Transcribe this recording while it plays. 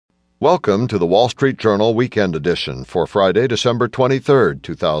Welcome to the Wall Street Journal Weekend Edition for Friday, December 23,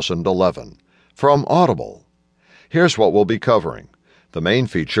 2011. From Audible. Here's what we'll be covering. The main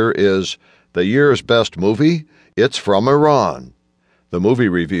feature is the year's best movie. It's from Iran. The movie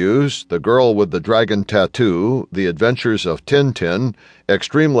reviews: The Girl with the Dragon Tattoo, The Adventures of Tintin,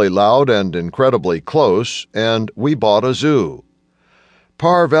 Extremely Loud and Incredibly Close, and We Bought a Zoo.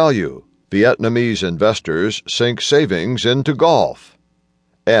 Par value: Vietnamese investors sink savings into golf.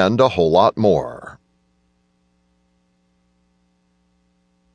 And a whole lot more.